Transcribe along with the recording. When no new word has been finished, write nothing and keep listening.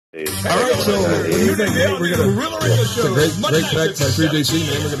All right, so what do you think? We're going to it's a great track by 3JC,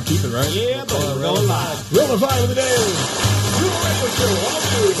 man. We're going to keep it, right? Yeah, but we're going live. Rela Vibe of the day.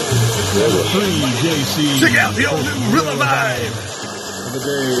 Rela 3JC. Check out the old new Rela Vibe of the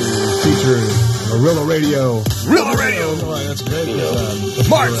day featuring Rela Radio. Rela Radio. Oh, that's great.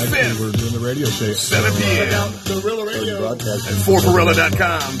 March 5th. We're doing the radio show. 7 p.m. Check out the Rela Radio. At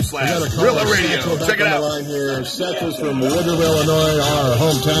 4forrela.com/Rela Radio. Check it out. Line here. Seth is from Woodruff, Illinois, our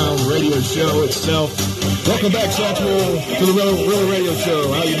hometown radio show itself. Welcome back, Seth, to the Rela Radio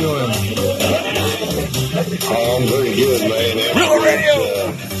show. How you doing? I'm very good, man. Rela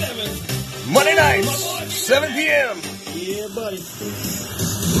Radio. Monday nights, 7 p.m. Yeah, buddy.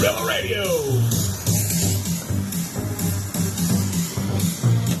 Rela Radio.